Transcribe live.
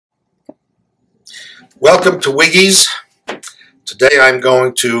Welcome to Wiggy's. Today I'm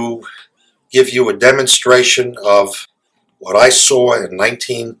going to give you a demonstration of what I saw in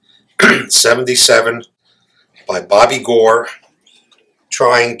 1977 by Bobby Gore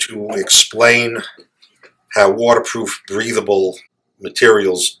trying to explain how waterproof, breathable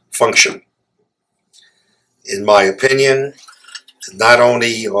materials function. In my opinion, not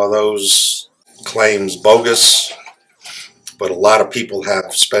only are those claims bogus, but a lot of people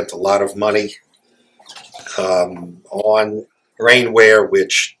have spent a lot of money on rainwear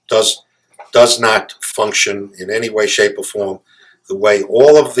which does not function in any way, shape, or form the way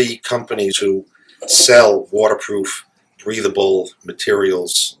all of the companies who sell waterproof, breathable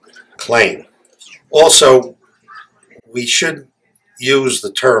materials claim. Also, we should use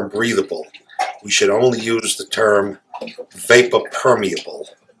the term breathable. We should only use the term vapor permeable.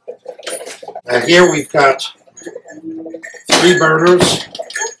 Now here we've got 3 burners,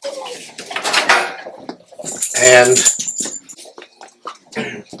 and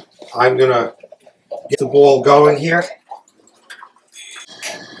I'm going to get the ball going here.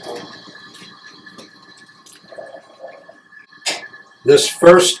 This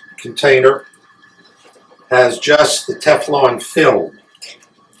first container has just the Teflon film.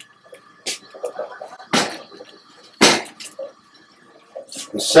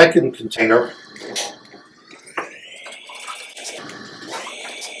 The second container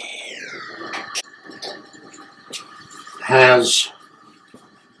has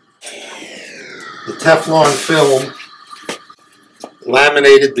the Teflon film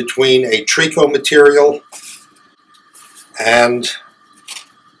laminated between a tricot material and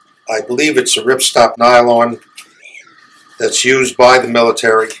I believe it's a ripstop nylon that's used by the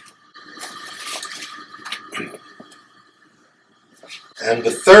military. And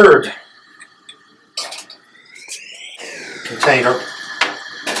the third container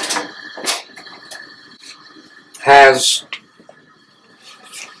has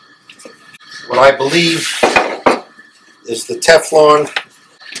what I believe is the Teflon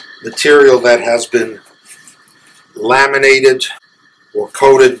material that has been laminated or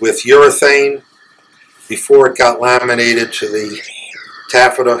coated with urethane before it got laminated to the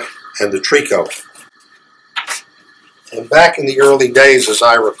taffeta and the tricot. And back in the early days, as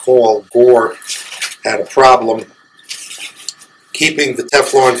I recall, Gore had a problem keeping the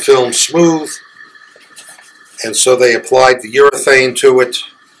Teflon film smooth, and so they applied the urethane to it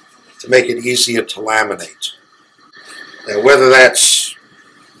to make it easier to laminate. Now, whether that's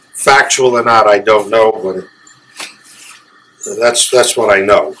factual or not, I don't know, but that's what I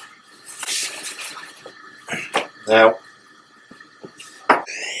know. Now,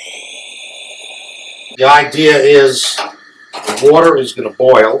 the idea is the water is going to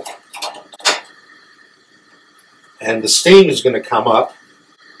boil, and the steam is going to come up.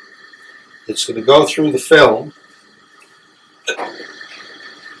 It's going to go through the film,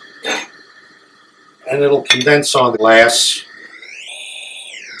 and it'll condense on the glass.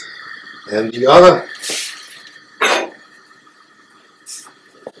 And the other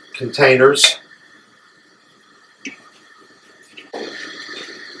containers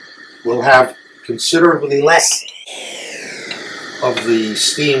will have considerably less of the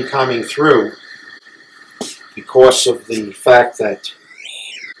steam coming through because of the fact that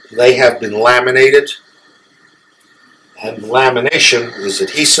they have been laminated, and lamination is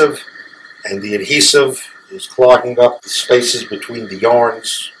adhesive, and the adhesive is clogging up the spaces between the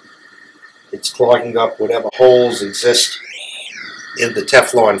yarns. It's clogging up whatever holes exist in the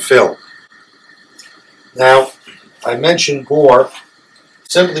Teflon film. Now, I mentioned Gore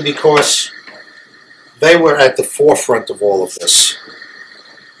simply because they were at the forefront of all of this.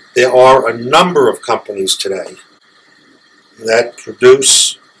 There are a number of companies today that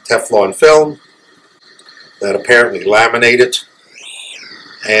produce Teflon film, that apparently laminate it,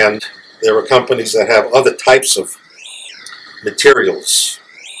 and there are companies that have other types of materials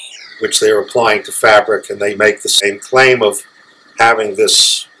which they're applying to fabric, and they make the same claim of having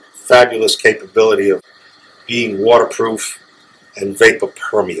this fabulous capability of being waterproof and vapor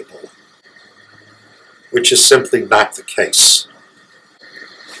permeable, which is simply not the case.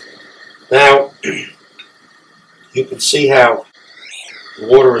 Now, you can see how the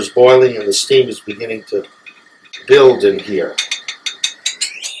water is boiling and the steam is beginning to build in here.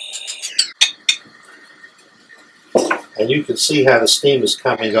 And you can see how the steam is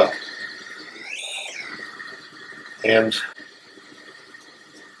coming up. And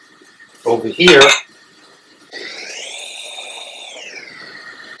over here,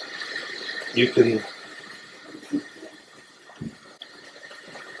 you can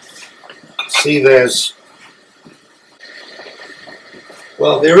see there is,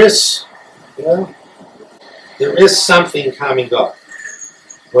 well, there is, there is something coming up,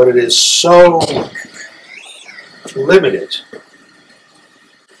 but it is so limited.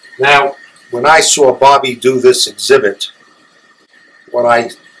 Now, when I saw Bobby do this exhibit, what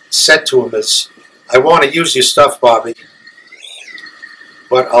I said to him is, I want to use your stuff, Bobby,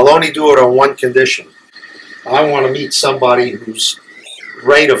 but I'll only do it on one condition. I want to meet somebody whose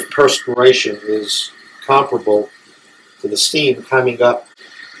rate of perspiration is comparable to the steam coming up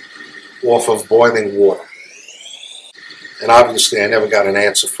off of boiling water. And obviously I never got an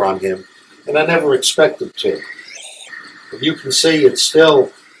answer from him, and I never expected to. But you can see it's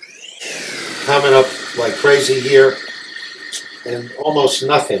still coming up like crazy here, and almost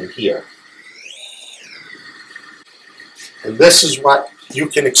nothing here. And this is what you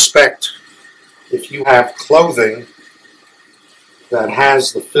can expect if you have clothing that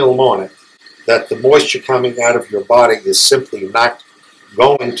has the film on it, that the moisture coming out of your body is simply not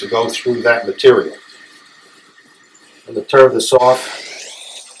going to go through that material. I'm going to turn this off.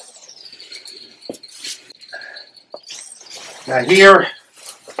 Now here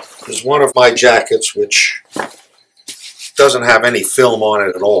is one of my jackets which doesn't have any film on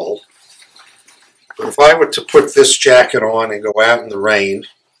it at all. But if I were to put this jacket on and go out in the rain,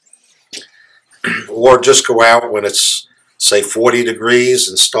 or just go out when it's, say, 40 degrees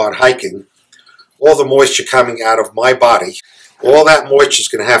and start hiking, all the moisture coming out of my body, all that moisture is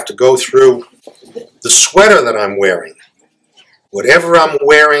going to have to go through the sweater that I'm wearing. Whatever I'm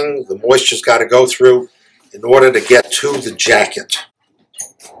wearing, the moisture's got to go through in order to get to the jacket.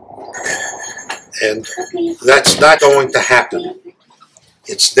 And that's not going to happen.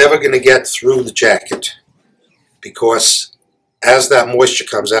 It's never going to get through the jacket, because as that moisture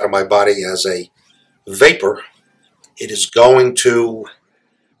comes out of my body as a vapor, it is going to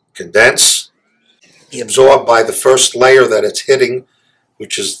condense, be absorbed by the first layer that it's hitting,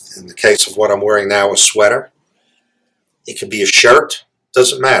 which is, in the case of what I'm wearing now, a sweater. It could be a shirt,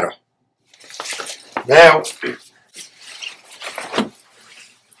 doesn't matter. Now,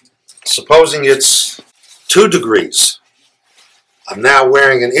 supposing it's 2 degrees, I'm now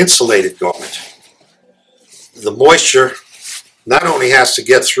wearing an insulated garment. The moisture not only has to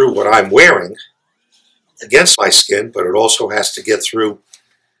get through what I'm wearing against my skin, but it also has to get through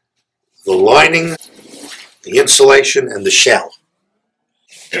the lining, the insulation, and the shell.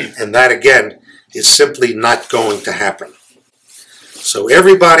 And that, again, is simply not going to happen. So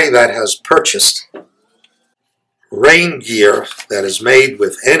everybody that has purchased rain gear that is made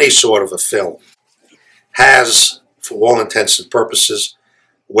with any sort of a film has, for all intents and purposes,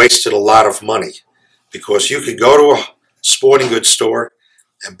 wasted a lot of money, because you could go to a sporting goods store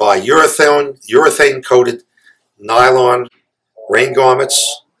and buy urethane-coated nylon rain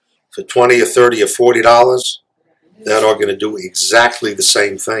garments for $20 or $30 or $40 that are going to do exactly the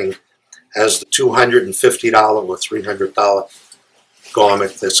same thing as the $250 or $300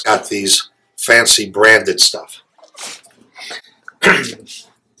 garment that's got these fancy branded stuff.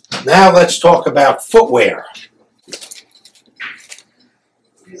 Now let's talk about footwear.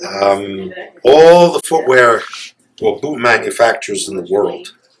 All the footwear or boot manufacturers in the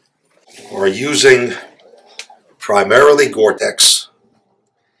world are using primarily Gore-Tex,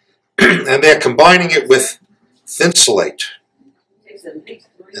 and they're combining it with Thinsulate.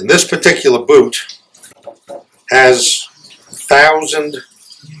 And this particular boot has 1,000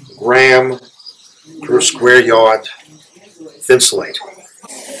 gram per square yard Thinsulate.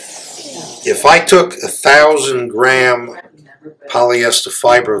 If I took 1,000 gram polyester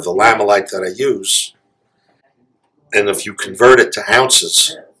fiber, the lamellite that I use, and if you convert it to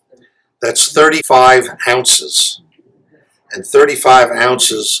ounces, that's 35 ounces. And 35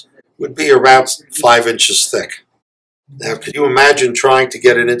 ounces would be around 5 inches thick. Now, can you imagine trying to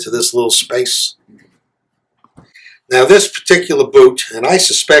get it into this little space? Now, this particular boot, and I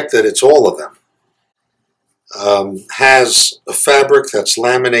suspect that it's all of them, has a fabric that's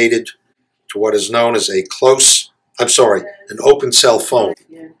laminated to what is known as an open cell foam.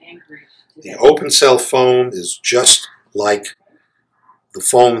 The open cell foam is just like the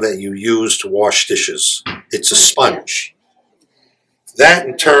foam that you use to wash dishes. It's a sponge. That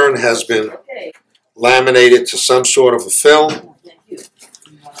in turn has been laminated to some sort of a film,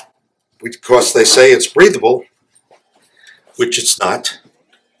 because they say it's breathable, which it's not.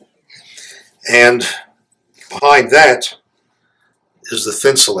 And behind that is the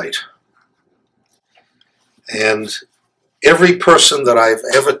Thinsulate. And every person that I've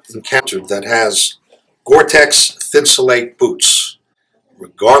ever encountered that has Gore-Tex Thinsulate boots,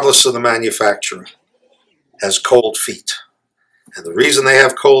 regardless of the manufacturer, has cold feet. And the reason they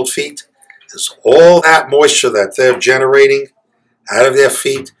have cold feet is all that moisture that they're generating out of their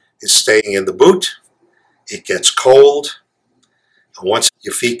feet is staying in the boot, it gets cold. And once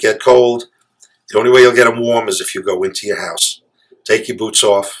your feet get cold, the only way you'll get them warm is if you go into your house. Take your boots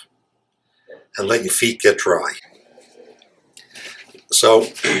off and let your feet get dry. So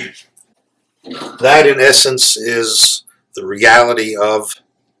that, in essence, is the reality of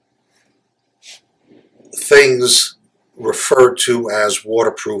things referred to as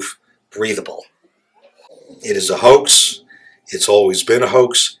waterproof breathable. It is a hoax. It's always been a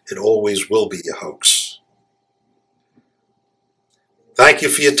hoax. It always will be a hoax. Thank you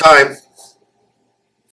for your time.